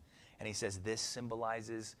Cana. And he says this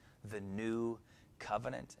symbolizes the new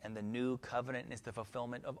covenant. And the new covenant is the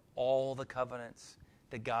fulfillment of all the covenants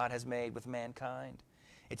that God has made with mankind.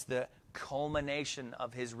 It's the culmination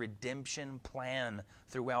of his redemption plan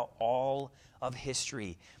throughout all of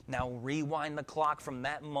history. Now rewind the clock from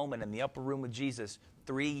that moment in the upper room with Jesus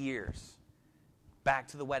 3 years back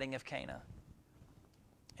to the wedding of Cana.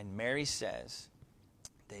 And Mary says,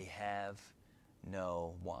 they have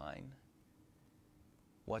no wine.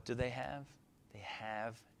 What do they have? They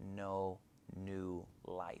have no new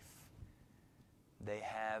life. They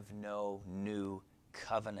have no new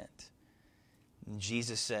covenant. And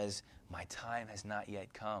Jesus says, my time has not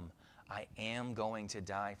yet come. I am going to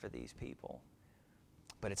die for these people.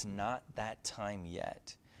 But it's not that time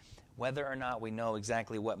yet. Whether or not we know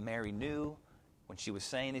exactly what Mary knew when she was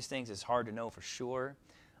saying these things, it's hard to know for sure.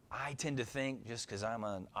 I tend to think, just because I'm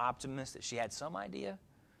an optimist, that she had some idea.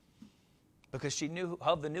 Because she knew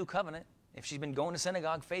of the new covenant. If she'd been going to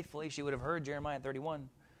synagogue faithfully, she would have heard Jeremiah 31.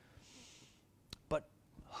 But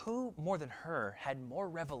who, more than her, had more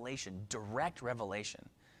revelation, direct revelation,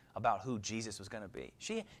 about who Jesus was going to be?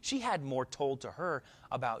 She had more told to her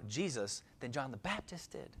about Jesus than John the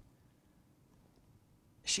Baptist did.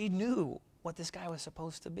 She knew what this guy was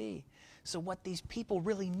supposed to be. So what these people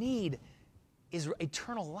really need is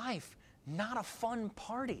eternal life, not a fun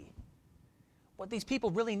party. What these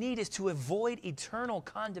people really need is to avoid eternal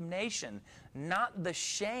condemnation, not the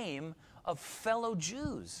shame of fellow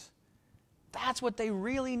Jews. That's what they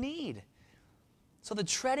really need. So the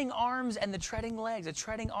treading arms and the treading legs. The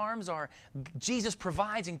treading arms are Jesus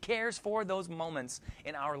provides and cares for those moments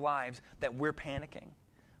in our lives that we're panicking.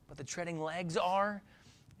 But the treading legs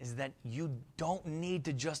is that you don't need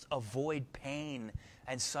to just avoid pain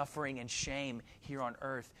and suffering and shame here on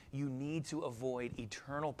earth. You need to avoid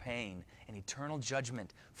eternal pain and eternal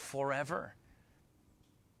judgment forever.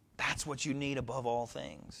 That's what you need above all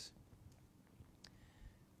things.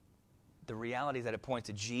 The reality is that it points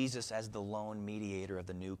to Jesus as the lone mediator of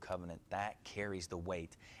the new covenant. That carries the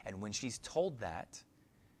weight. And when she's told that,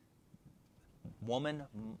 woman,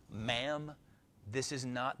 ma'am, this is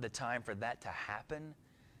not the time for that to happen,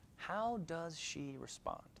 how does she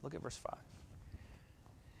respond? Look at verse 5.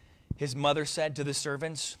 His mother said to the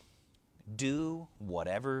servants, do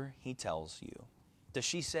whatever he tells you. Does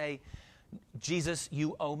she say, Jesus,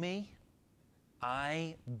 you owe me?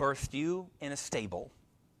 I birthed you in a stable.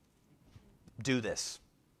 Do this.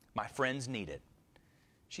 My friends need it.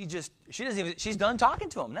 She's done talking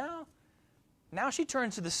to him now. Now she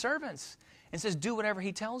turns to the servants and says, do whatever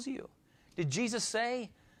he tells you. Did Jesus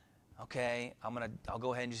say, okay, I'll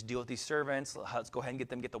go ahead and just deal with these servants. Let's go ahead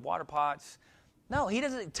and get the water pots. No, he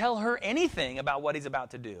doesn't tell her anything about what he's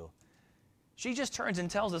about to do. She just turns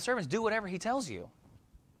and tells the servants, do whatever he tells you.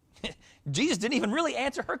 Jesus didn't even really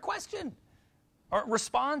answer her question or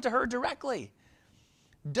respond to her directly.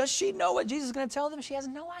 Does she know what Jesus is going to tell them? She has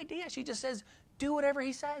no idea. She just says, do whatever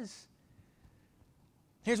he says.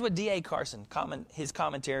 Here's what D.A. Carson, his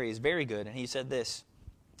commentary is very good, and he said this.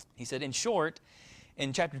 He said, in short,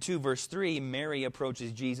 in chapter 2, verse 3, Mary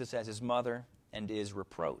approaches Jesus as his mother and is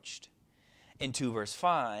reproached. In 2, verse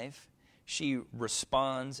 5, she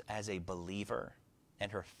responds as a believer,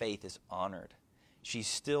 and her faith is honored. She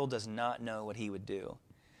still does not know what he would do,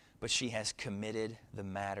 but she has committed the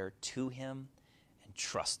matter to him and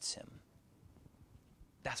trusts him.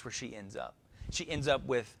 That's where she ends up. She ends up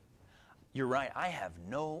with, you're right, I have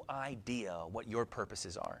no idea what your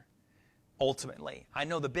purposes are. Ultimately, I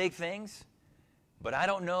know the big things, but I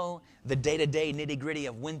don't know the day-to-day nitty-gritty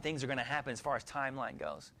of when things are going to happen as far as timeline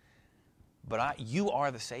goes. But you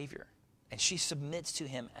are the Savior. And she submits to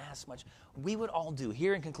him as much. We would all do,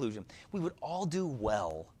 here in conclusion, we would all do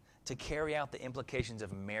well to carry out the implications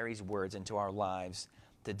of Mary's words into our lives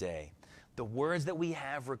today. The words that we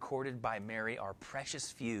have recorded by Mary are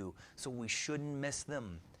precious few, so we shouldn't miss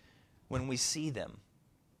them when we see them.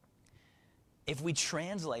 If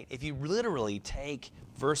you literally take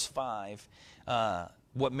verse 5,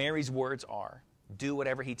 what Mary's words are, do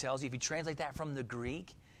whatever he tells you, if you translate that from the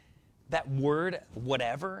Greek, that word,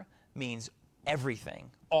 whatever, means everything,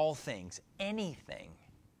 all things, anything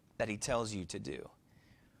that he tells you to do.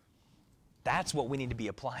 That's what we need to be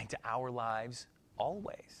applying to our lives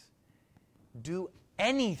always. Do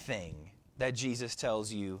anything that Jesus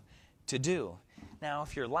tells you to do. Now,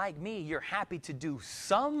 if you're like me, you're happy to do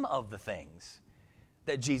some of the things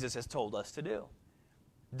that Jesus has told us to do,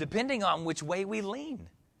 depending on which way we lean.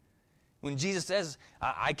 When Jesus says,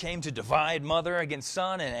 I came to divide mother against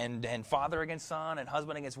son and father against son and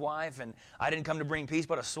husband against wife, and I didn't come to bring peace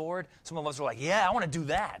but a sword, some of us are like, yeah, I want to do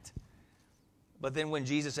that. But then when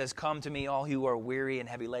Jesus says, come to me, all who are weary and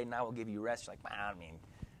heavy laden, I will give you rest, you're like,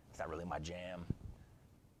 it's not really my jam.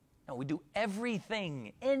 No, we do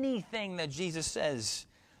everything, anything that Jesus says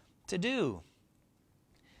to do.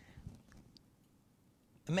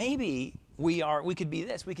 maybe we could be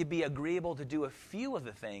this. We could be agreeable to do a few of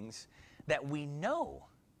the things that we know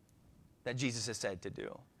that Jesus has said to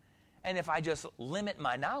do. And if I just limit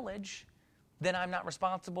my knowledge, then I'm not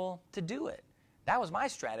responsible to do it. That was my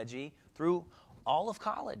strategy through all of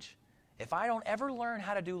college. If I don't ever learn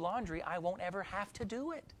how to do laundry, I won't ever have to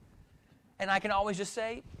do it. And I can always just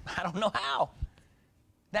say, I don't know how.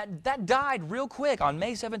 That died real quick on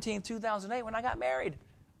May 17, 2008 when I got married.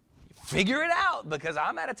 Figure it out because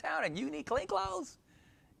I'm out of town and you need clean clothes.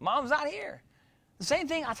 Mom's not here. The same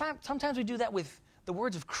thing, sometimes we do that with the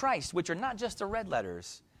words of Christ, which are not just the red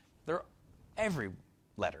letters. They're every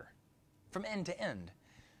letter from end to end.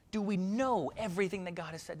 Do we know everything that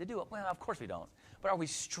God has said to do? Well, of course we don't. But are we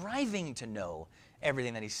striving to know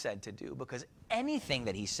everything that He said to do? Because anything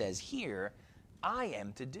that He says here, I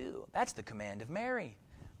am to do. That's the command of Mary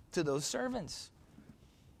to those servants.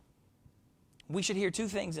 We should hear two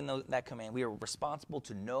things in that command. We are responsible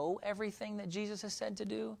to know everything that Jesus has said to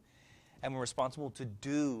do, and we're responsible to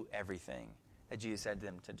do everything that Jesus said to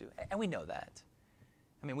them to do. And we know that.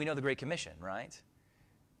 I mean, we know the Great Commission, right?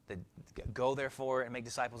 Go, therefore, and make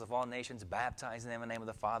disciples of all nations, baptizing them in the name of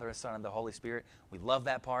the Father, the Son, and the Holy Spirit. We love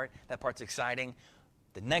that part. That part's exciting.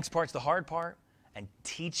 The next part's the hard part, and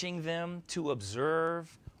teaching them to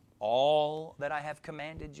observe all that I have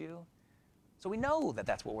commanded you. So we know that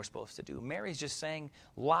that's what we're supposed to do. Mary's just saying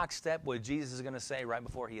lockstep what Jesus is going to say right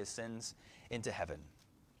before He ascends into heaven.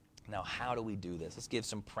 Now, how do we do this? Let's give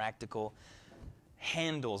some practical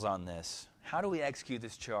handles on this. How do we execute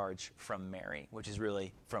this charge from Mary, which is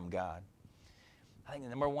really from God? I think the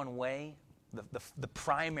number one way, the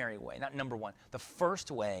primary way, not number one, the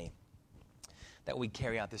first way that we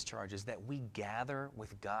carry out this charge is that we gather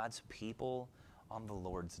with God's people on the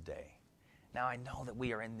Lord's Day. Now, I know that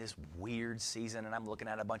we are in this weird season, and I'm looking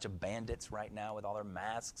at a bunch of bandits right now with all their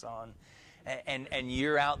masks on. And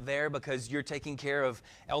you're out there because you're taking care of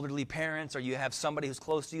elderly parents, or you have somebody who's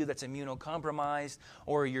close to you that's immunocompromised,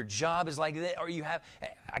 or your job is like that, or you have...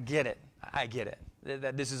 I get it.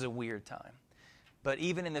 That this is a weird time. But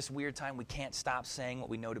even in this weird time, we can't stop saying what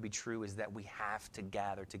we know to be true is that we have to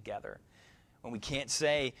gather together. When we can't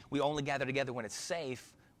say we only gather together when it's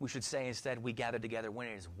safe, we should say instead we gather together when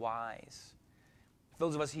it is wise. For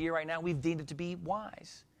those of us here right now, we've deemed it to be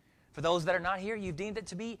wise. For those that are not here, you've deemed it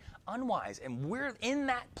to be unwise. And we're in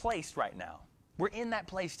that place right now. We're in that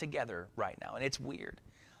place together right now, and it's weird.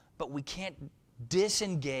 But we can't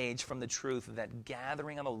disengage from the truth that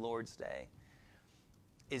gathering on the Lord's Day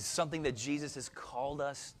is something that Jesus has called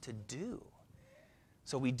us to do.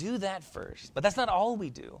 So we do that first. But that's not all we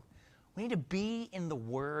do. We need to be in the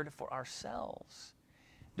Word for ourselves.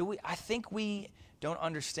 I think we don't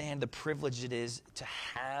understand the privilege it is to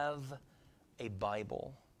have a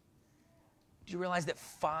Bible. Do you realize that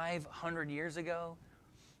 500 years ago,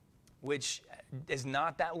 which is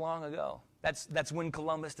not that long ago, that's when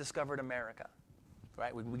Columbus discovered America,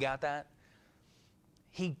 right? We got that?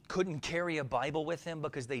 He couldn't carry a Bible with him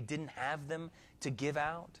because they didn't have them to give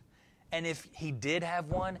out. And if he did have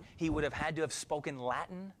one, he would have had to have spoken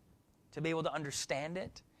Latin to be able to understand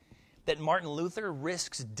it. That Martin Luther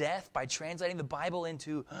risks death by translating the Bible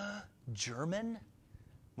into German.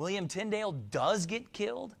 William Tyndale does get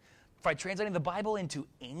killed by translating the Bible into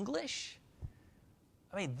English.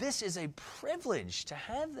 I mean, this is a privilege to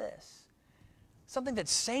have this. Something that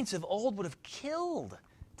saints of old would have killed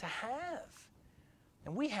to have.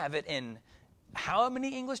 And we have it in how many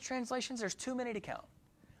English translations? There's too many to count.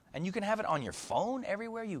 And you can have it on your phone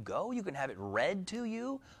everywhere you go. You can have it read to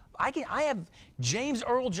you. I have James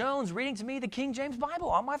Earl Jones reading to me the King James Bible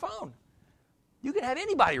on my phone. You can have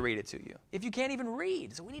anybody read it to you if you can't even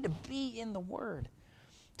read. So we need to be in the Word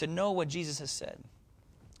to know what Jesus has said.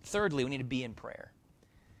 Thirdly, we need to be in prayer,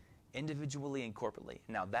 individually and corporately.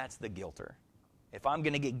 Now, that's the guilter. If I'm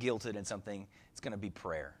going to get guilted in something, it's going to be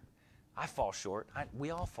prayer. I fall short.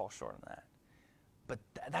 We all fall short on that. But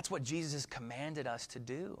that's what Jesus has commanded us to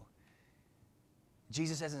do.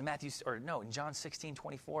 Jesus says in in John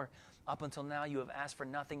 16:24, up until now you have asked for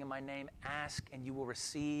nothing in my name. Ask and you will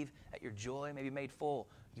receive, that your joy may be made full.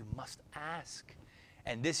 You must ask.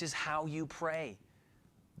 And this is how you pray.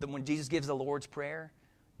 When Jesus gives the Lord's Prayer,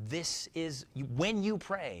 when you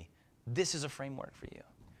pray, this is a framework for you.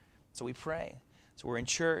 So we pray. So we're in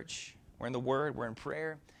church, we're in the Word, we're in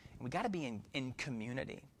prayer, and we got to be in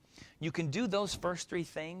community. You can do those first three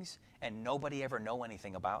things and nobody ever know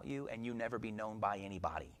anything about you and you never be known by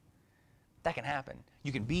anybody. That can happen.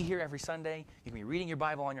 You can be here every Sunday. You can be reading your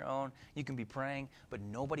Bible on your own. You can be praying, but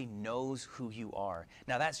nobody knows who you are.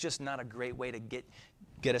 Now, that's just not a great way to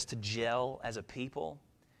get us to gel as a people.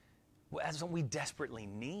 That's what we desperately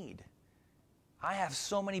need. I have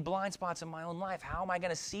so many blind spots in my own life. How am I going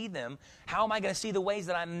to see them? How am I going to see the ways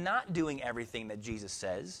that I'm not doing everything that Jesus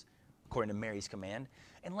says, according to Mary's command,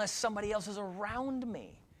 unless somebody else is around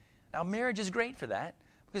me? Now, marriage is great for that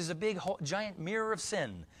because it's a big, giant mirror of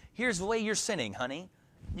sin. Here's the way you're sinning, honey.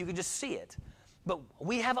 You can just see it. But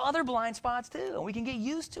we have other blind spots too, and we can get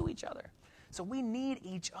used to each other. So we need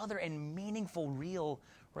each other in meaningful, real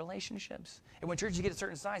relationships. And when churches get a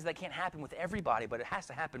certain size, that can't happen with everybody, but it has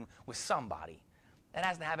to happen with somebody. That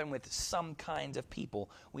has to happen with some kinds of people.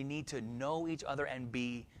 We need to know each other and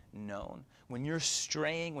be known. When you're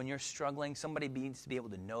straying, when you're struggling, somebody needs to be able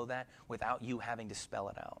to know that without you having to spell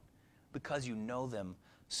it out because you know them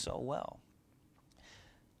so well.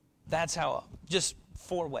 That's how, just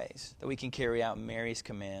 4 ways that we can carry out Mary's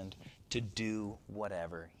command to do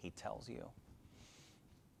whatever he tells you.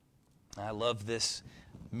 I love this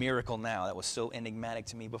miracle now that was so enigmatic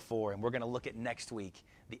to me before, and we're going to look at next week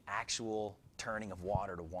the actual turning of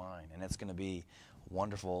water to wine, and it's going to be a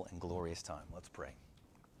wonderful and glorious time. Let's pray.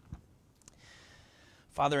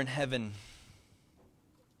 Father in heaven,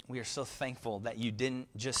 we are so thankful that you didn't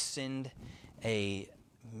just send a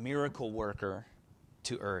miracle worker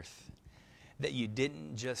to earth, that you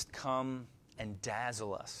didn't just come and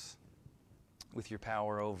dazzle us with your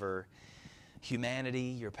power over humanity,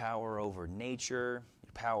 your power over nature,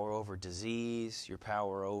 your power over disease, your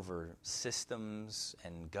power over systems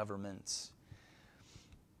and governments,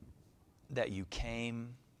 that you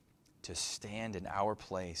came to stand in our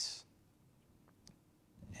place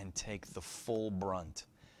and take the full brunt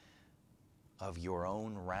of your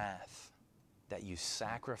own wrath, that you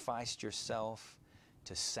sacrificed yourself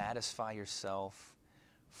to satisfy yourself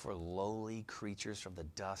for lowly creatures from the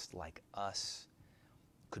dust like us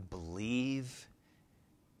could believe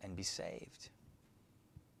and be saved.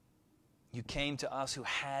 You came to us who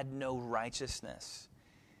had no righteousness,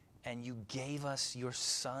 and you gave us your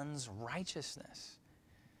Son's righteousness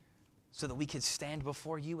so that we could stand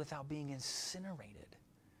before you without being incinerated,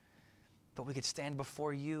 but we could stand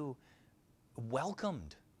before you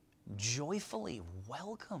welcomed, joyfully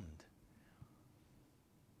welcomed.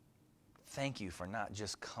 Thank you for not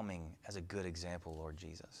just coming as a good example, Lord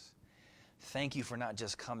Jesus. Thank you for not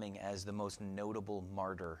just coming as the most notable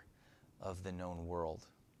martyr of the known world.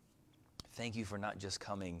 Thank you for not just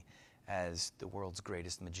coming as the world's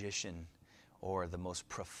greatest magician or the most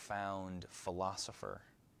profound philosopher,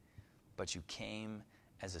 but you came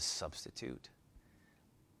as a substitute,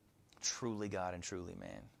 truly God and truly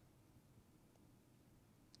man.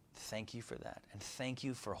 Thank you for that, and thank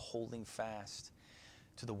you for holding fast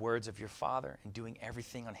to the words of your Father and doing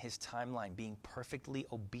everything on his timeline, being perfectly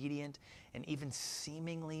obedient and even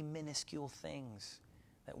seemingly minuscule things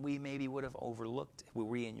that we maybe would have overlooked if we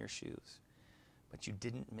were in your shoes. But you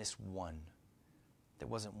didn't miss one. There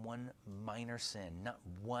wasn't one minor sin, not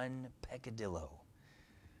one peccadillo.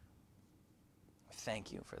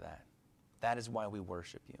 Thank you for that. That is why we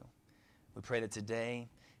worship you. We pray that today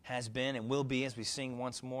has been and will be, as we sing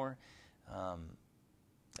once more,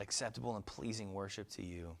 acceptable and pleasing worship to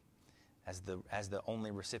you as the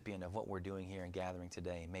only recipient of what we're doing here and gathering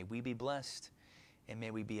today. May we be blessed, and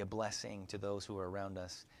may we be a blessing to those who are around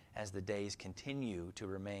us as the days continue to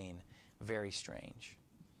remain very strange.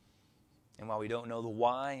 And while we don't know the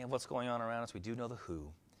why of what's going on around us, we do know the who,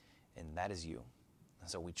 and that is you. And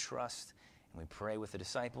so we trust and we pray with the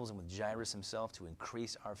disciples and with Jairus himself to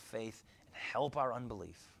increase our faith and help our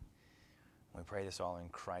unbelief. We pray this all in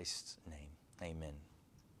Christ's name. Amen.